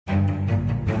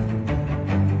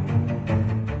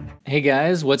Hey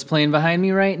guys, what's playing behind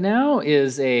me right now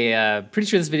is pretty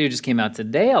sure this video just came out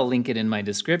today. I'll link it in my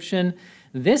description.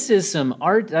 This is some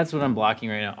art, that's what I'm blocking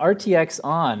right now. RTX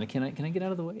on, can I get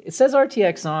out of the way? It says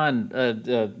RTX on,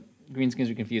 green screens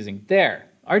are confusing. There,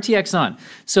 RTX on.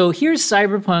 So here's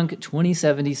Cyberpunk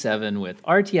 2077 with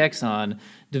RTX on.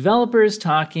 Developers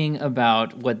talking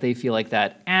about what they feel like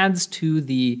that adds to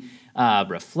the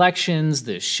reflections,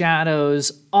 the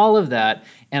shadows, all of that.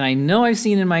 And I know I've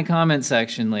seen in my comment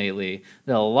section lately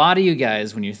that a lot of you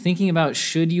guys, when you're thinking about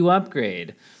should you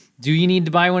upgrade, do you need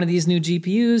to buy one of these new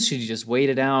GPUs? Should you just wait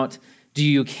it out? Do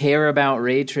you care about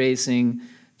ray tracing?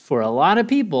 For a lot of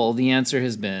people, the answer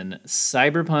has been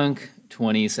Cyberpunk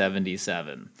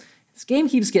 2077. This game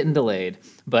keeps getting delayed,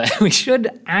 but we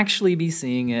should actually be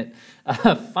seeing it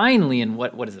finally in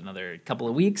what is it, another couple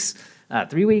of weeks?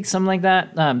 3 weeks, something like that.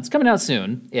 It's coming out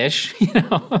soon-ish, you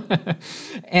know.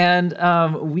 And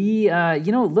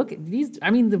look at these.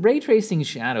 I mean, the ray tracing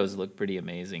shadows look pretty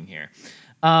amazing here.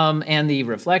 And the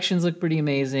reflections look pretty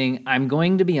amazing. I'm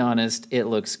going to be honest, it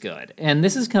looks good. And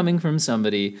this is coming from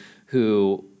somebody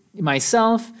who,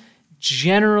 myself,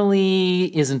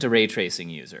 generally isn't a ray tracing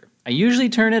user. I usually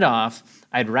turn it off.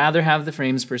 I'd rather have the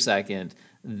frames per second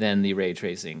than the ray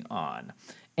tracing on.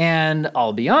 And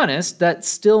I'll be honest, that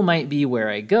still might be where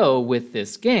I go with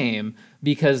this game,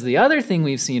 because the other thing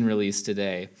we've seen released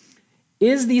today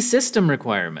is the system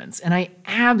requirements. And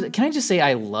can I just say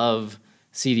I love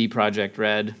CD Projekt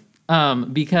Red,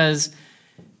 because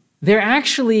they're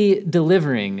actually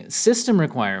delivering system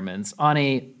requirements on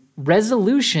a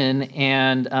resolution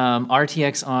and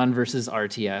RTX on versus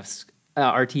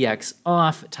RTX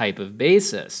off type of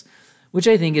basis, which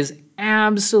I think is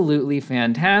absolutely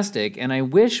fantastic, and I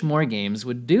wish more games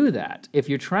would do that. If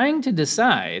you're trying to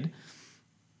decide,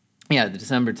 yeah,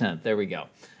 December 10th, there we go.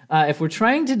 If we're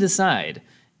trying to decide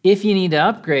if you need to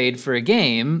upgrade for a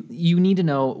game, you need to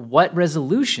know what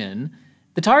resolution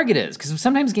the target is, because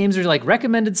sometimes games are like,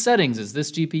 recommended settings is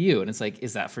this GPU, and it's like,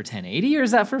 is that for 1080 or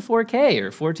is that for 4K or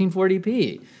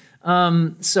 1440p?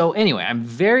 So anyway, I'm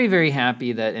very, very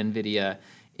happy that I'm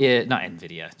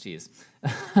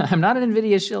not an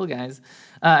NVIDIA shill, guys.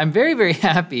 I'm very, very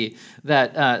happy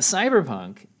that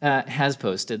Cyberpunk has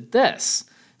posted this.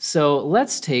 So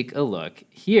let's take a look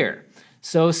here.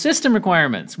 So system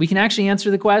requirements. We can actually answer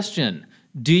the question,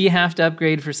 do you have to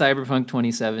upgrade for Cyberpunk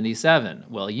 2077?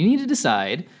 Well, you need to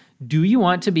decide, do you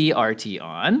want to be RT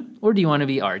on or do you want to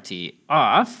be RT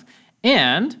off?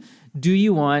 And do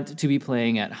you want to be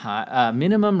playing at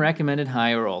minimum recommended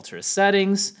high or ultra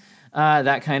settings?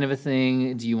 That kind of a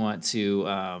thing. Do you want to,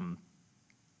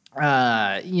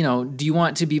 do you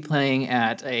want to be playing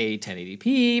at a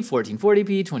 1080p,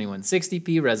 1440p,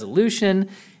 2160p resolution?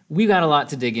 We've got a lot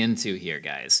to dig into here,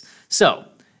 guys. So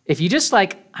if you just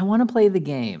like, I want to play the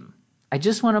game. I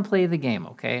just want to play the game,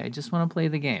 okay? I just want to play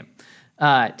the game.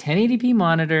 1080p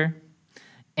monitor,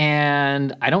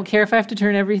 and I don't care if I have to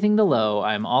turn everything to low.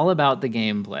 I'm all about the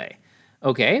gameplay.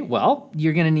 Okay, well,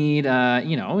 you're going to need,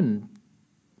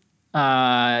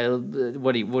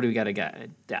 what do we got to get?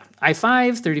 Yeah,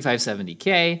 i5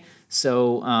 3570K.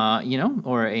 So,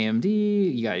 or AMD,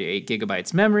 you got your 8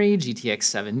 gigabytes memory, GTX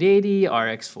 780,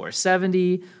 RX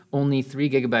 470, only 3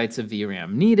 gigabytes of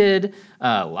VRAM needed,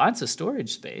 lots of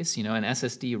storage space, and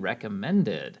SSD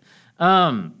recommended.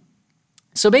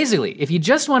 So basically, if you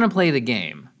just want to play the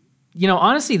game,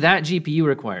 honestly, that GPU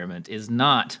requirement is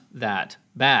not that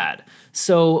bad.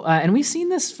 So, and we've seen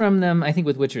this from them, I think,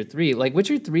 with Witcher 3. Like,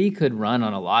 Witcher 3 could run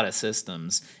on a lot of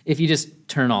systems if you just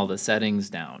turn all the settings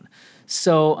down.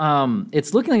 So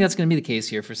it's looking like that's going to be the case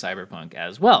here for Cyberpunk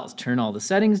as well. Turn all the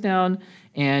settings down,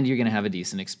 and you're going to have a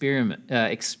decent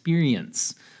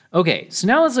experience. Okay, so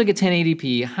now let's look at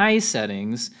 1080p high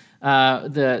settings,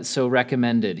 so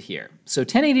recommended here. So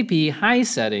 1080p high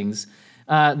settings,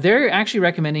 they're actually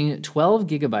recommending 12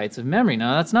 gigabytes of memory.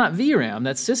 Now, that's not VRAM,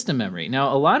 that's system memory.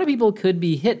 Now, a lot of people could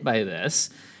be hit by this,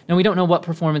 and we don't know what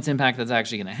performance impact that's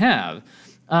actually going to have.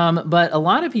 But a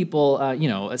lot of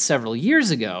people, several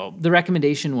years ago, the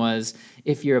recommendation was,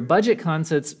 if you're a budget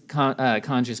conscious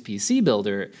PC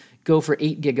builder, go for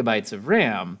 8 gigabytes of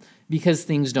RAM, because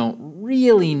things don't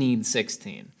really need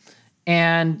 16.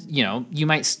 And, you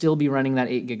might still be running that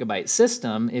 8 gigabyte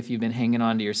system if you've been hanging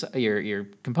on to your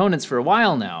components for a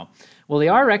while now. Well, they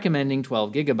are recommending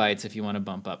 12 gigabytes if you want to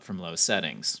bump up from low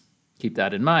settings. Keep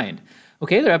that in mind.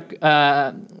 Okay,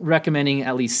 they're recommending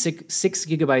at least 6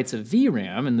 gigabytes of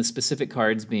VRAM, and the specific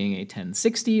cards being a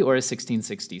 1060 or a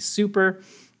 1660 Super,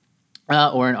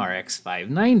 or an RX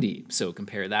 590. So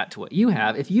compare that to what you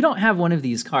have. If you don't have one of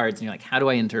these cards and you're like, how do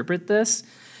I interpret this?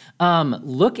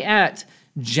 Look at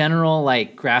general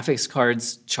like graphics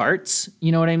cards charts,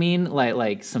 you know what I mean?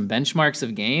 Like some benchmarks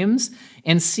of games,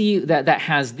 and see that that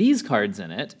has these cards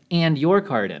in it and your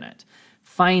card in it.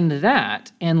 Find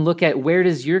that and look at where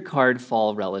does your card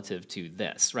fall relative to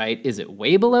this, right? Is it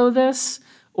way below this?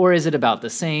 Or is it about the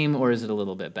same, or is it a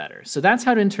little bit better? So that's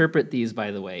how to interpret these,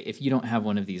 by the way, if you don't have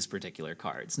one of these particular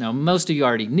cards. Now, most of you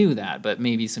already knew that, but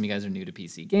maybe some of you guys are new to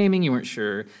PC gaming, you weren't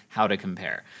sure how to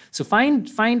compare. So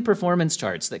find performance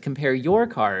charts that compare your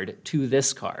card to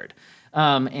this card,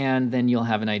 and then you'll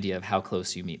have an idea of how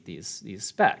close you meet these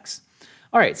specs.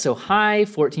 All right, so high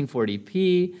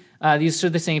 1440p. These are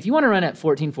the saying, if you want to run at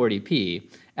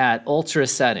 1440p at ultra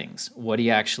settings, what do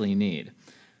you actually need?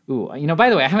 Ooh, you know, by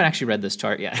the way, I haven't actually read this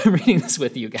chart yet. I'm reading this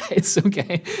with you guys,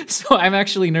 okay? So I'm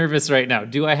actually nervous right now.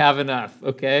 Do I have enough,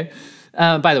 okay?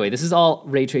 By the way, this is all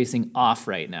ray tracing off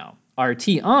right now.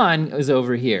 RT on is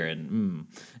over here. And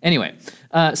anyway,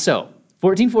 so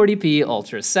 1440p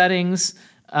ultra settings.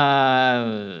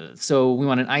 So we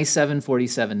want an i7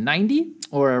 4790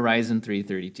 or a Ryzen 3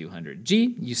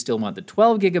 3200G. You still want the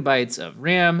 12 gigabytes of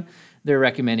RAM. They're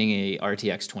recommending a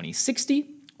RTX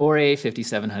 2060 or a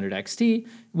 5700 XT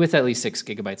with at least 6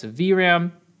 gigabytes of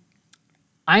VRAM.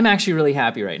 I'm actually really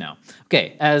happy right now.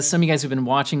 Okay, as some of you guys who've been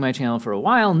watching my channel for a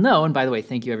while know, and by the way,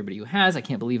 thank you everybody who has. I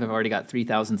can't believe I've already got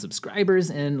 3,000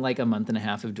 subscribers in like a month and a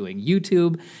half of doing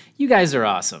YouTube. You guys are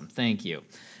awesome, thank you.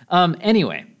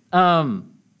 Anyway,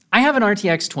 I have an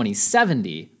RTX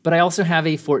 2070, but I also have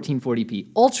a 1440p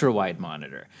ultra-wide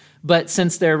monitor. But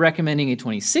since they're recommending a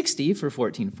 2060 for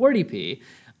 1440p,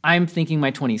 I'm thinking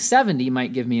my 2070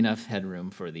 might give me enough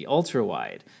headroom for the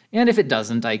ultra-wide. And if it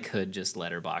doesn't, I could just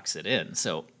letterbox it in.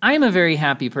 So I'm a very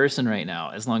happy person right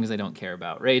now, as long as I don't care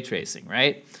about ray tracing,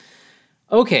 right?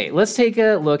 Okay, let's take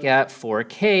a look at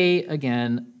 4K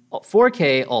again.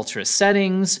 4K ultra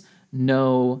settings,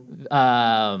 no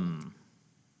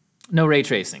ray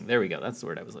tracing. There we go, that's the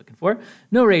word I was looking for.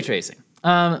 No ray tracing.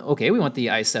 Okay, we want the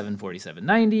i7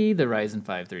 4790, the Ryzen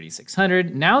 5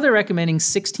 3600. Now they're recommending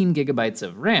 16 gigabytes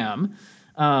of RAM.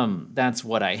 That's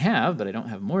what I have, but I don't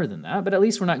have more than that. But at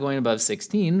least we're not going above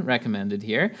 16 recommended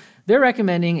here. They're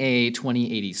recommending a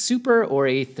 2080 Super or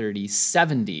a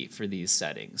 3070 for these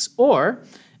settings, or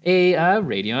a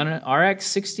Radeon RX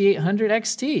 6800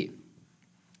 XT.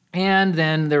 And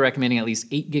then they're recommending at least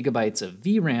 8 gigabytes of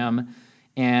VRAM,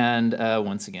 and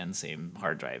once again, same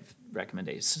hard drive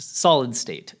recommendations, solid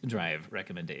state drive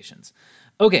recommendations.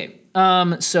 Okay,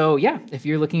 so yeah, if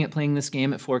you're looking at playing this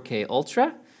game at 4K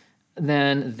Ultra,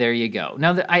 then there you go.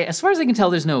 Now, as far as I can tell,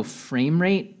 there's no frame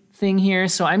rate thing here,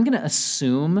 so I'm gonna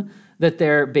assume that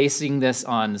they're basing this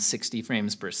on 60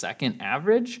 frames per second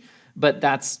average, but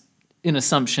that's an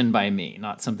assumption by me,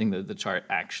 not something that the chart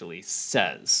actually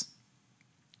says.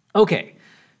 Okay,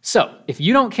 so if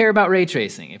you don't care about ray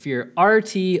tracing, if you're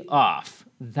RT off,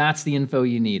 that's the info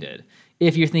you needed.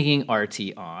 If you're thinking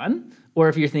RT on, or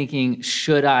if you're thinking,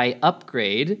 should I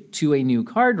upgrade to a new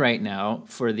card right now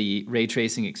for the ray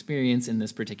tracing experience in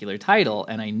this particular title?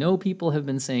 And I know people have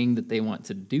been saying that they want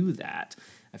to do that.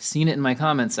 I've seen it in my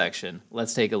comment section.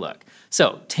 Let's take a look.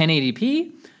 So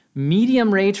 1080p,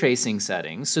 medium ray tracing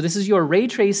settings. So this is your ray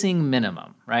tracing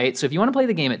minimum, right? So if you want to play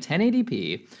the game at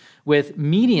 1080p with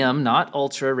medium, not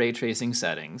ultra ray tracing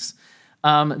settings,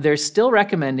 they're still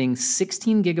recommending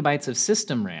 16 gigabytes of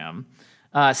system RAM,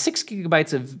 6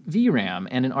 gigabytes of VRAM,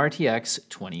 and an RTX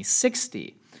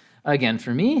 2060. Again,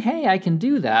 for me, hey, I can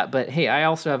do that, but hey, I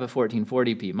also have a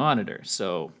 1440p monitor,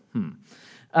 so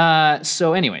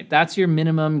so anyway, that's your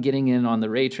minimum getting in on the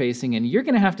ray tracing, and you're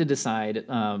gonna have to decide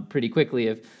pretty quickly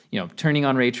if, you know, turning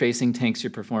on ray tracing tanks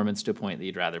your performance to a point that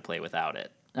you'd rather play without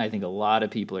it. I think a lot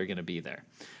of people are gonna be there.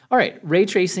 All right, ray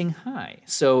tracing high.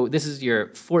 So this is your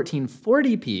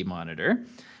 1440p monitor,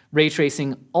 ray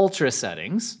tracing ultra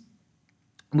settings.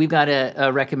 We've got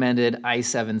a recommended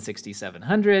i7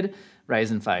 6700,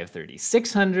 Ryzen 5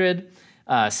 3600,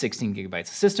 16 gigabytes of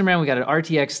system RAM. We got an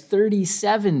RTX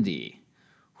 3070.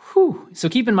 Whew. So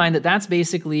keep in mind that that's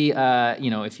basically, you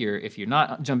know, if you're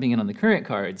not jumping in on the current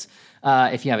cards,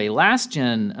 if you have a last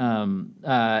gen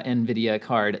NVIDIA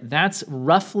card, that's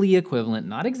roughly equivalent,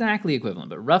 not exactly equivalent,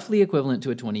 but roughly equivalent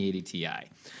to a 2080 Ti.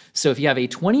 So if you have a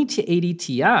 2080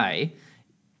 Ti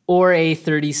or a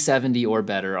 3070 or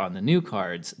better on the new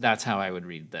cards, that's how I would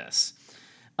read this.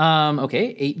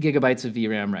 Okay, 8 gigabytes of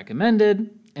VRAM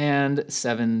recommended, and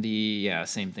 70, yeah,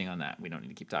 same thing on that. We don't need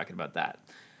to keep talking about that.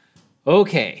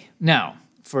 Okay, now,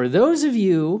 for those of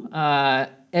you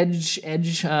edge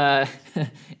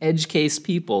case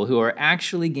people who are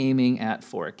actually gaming at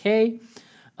 4K,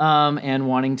 and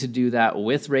wanting to do that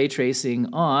with ray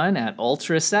tracing on at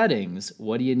ultra settings,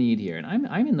 what do you need here? And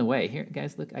I'm in the way here,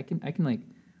 guys. Look, I can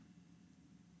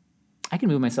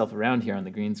move myself around here on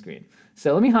the green screen.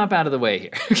 So let me hop out of the way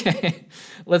here. Okay,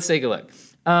 let's take a look.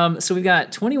 So we've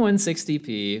got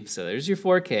 2160p. So there's your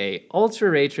 4K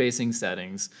ultra ray tracing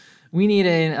settings. We need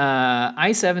an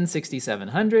i7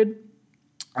 6700,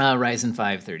 Ryzen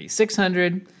 5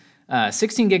 3600.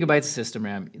 16 gigabytes of system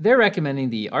RAM. They're recommending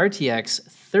the RTX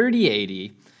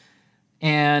 3080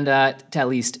 and to at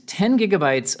least 10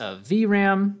 gigabytes of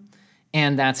VRAM.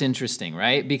 And that's interesting,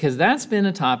 right? Because that's been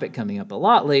a topic coming up a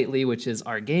lot lately, which is,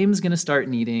 are games going to start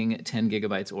needing 10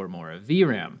 gigabytes or more of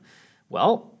VRAM?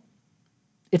 Well,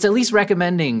 it's at least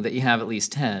recommending that you have at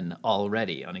least 10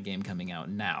 already on a game coming out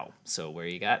now. So where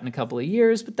you got in a couple of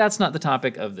years, but that's not the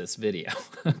topic of this video,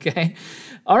 okay?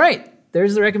 All right.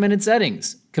 There's the recommended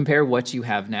settings. Compare what you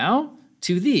have now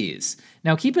to these.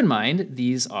 Now keep in mind,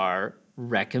 these are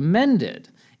recommended.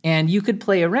 And you could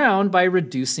play around by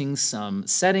reducing some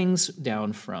settings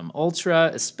down from ultra,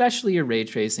 especially your ray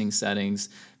tracing settings.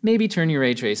 Maybe turn your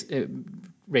ray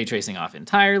tracing off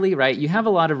entirely, right? You have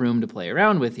a lot of room to play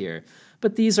around with here.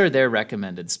 But these are their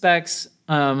recommended specs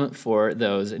for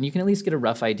those. And you can at least get a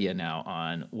rough idea now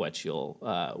on what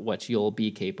you'll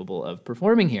be capable of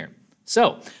performing here.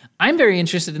 So I'm very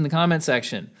interested in the comment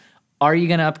section. Are you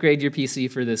going to upgrade your PC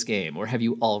for this game? Or have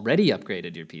you already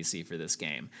upgraded your PC for this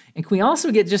game? And can we also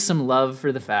get just some love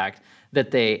for the fact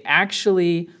that they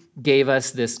actually gave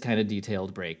us this kind of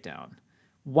detailed breakdown?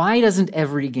 Why doesn't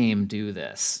every game do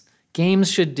this?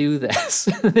 Games should do this.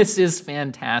 This is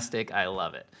fantastic. I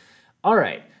love it. All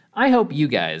right. I hope you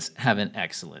guys have an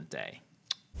excellent day.